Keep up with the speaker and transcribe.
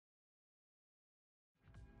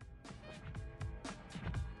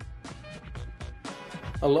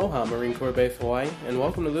Aloha, Marine Corps Base, Hawaii, and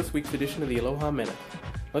welcome to this week's edition of the Aloha Minute.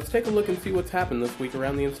 Let's take a look and see what's happened this week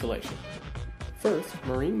around the installation. First,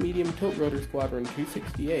 Marine Medium Tilt Rotor Squadron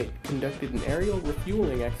 268 conducted an aerial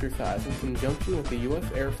refueling exercise in conjunction with the U.S.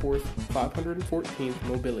 Air Force 514th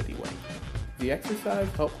Mobility Wing. The exercise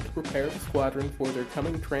helped to prepare the squadron for their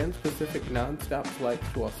coming trans-Pacific non-stop flights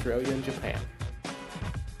to Australia and Japan.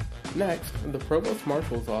 Next, the Provost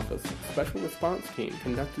Marshal's Office Special Response Team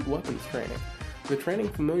conducted weapons training. The training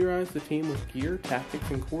familiarized the team with gear, tactics,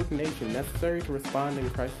 and coordination necessary to respond in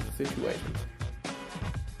crisis situations.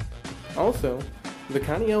 Also, the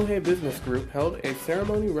Kaneohe Business Group held a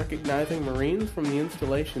ceremony recognizing Marines from the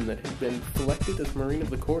installation that had been selected as Marine of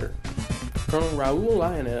the Quarter. Colonel Raul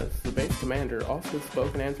Lionez, the base commander, also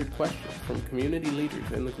spoke and answered questions from community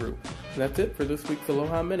leaders in the group. That's it for this week's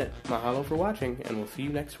Aloha Minute. Mahalo for watching, and we'll see you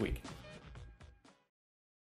next week.